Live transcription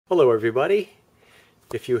Hello everybody.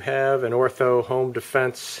 If you have an Ortho Home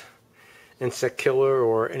Defense insect killer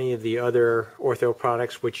or any of the other Ortho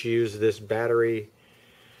products which use this battery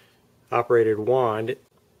operated wand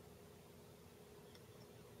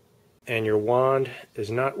and your wand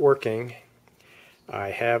is not working, I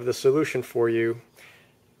have the solution for you.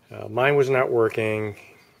 Mine was not working.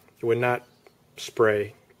 It would not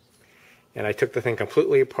spray, and I took the thing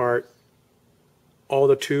completely apart. All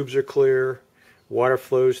the tubes are clear. Water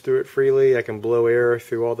flows through it freely. I can blow air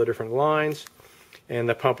through all the different lines, and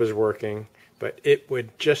the pump is working, but it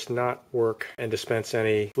would just not work and dispense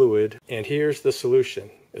any fluid. And here's the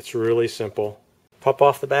solution. It's really simple. Pop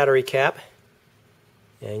off the battery cap,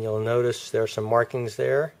 and you'll notice there are some markings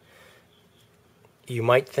there. You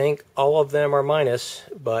might think all of them are minus,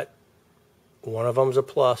 but one of them's a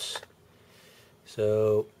plus.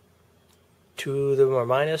 So two of them are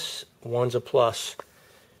minus, one's a plus.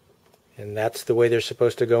 And that's the way they're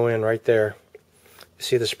supposed to go in right there. You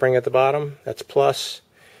see the spring at the bottom? That's plus.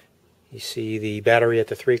 You see the battery at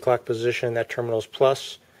the 3 o'clock position, that terminal's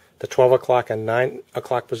plus. The 12 o'clock and 9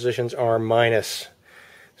 o'clock positions are minus.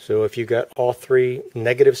 So if you got all three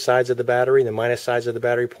negative sides of the battery, the minus sides of the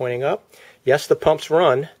battery pointing up, yes, the pumps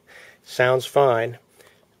run, sounds fine,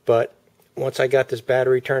 but once I got this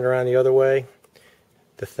battery turned around the other way,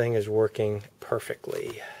 the thing is working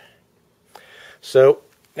perfectly. So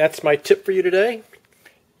that's my tip for you today.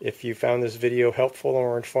 If you found this video helpful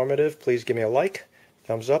or informative, please give me a like,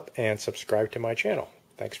 thumbs up, and subscribe to my channel.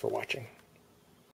 Thanks for watching.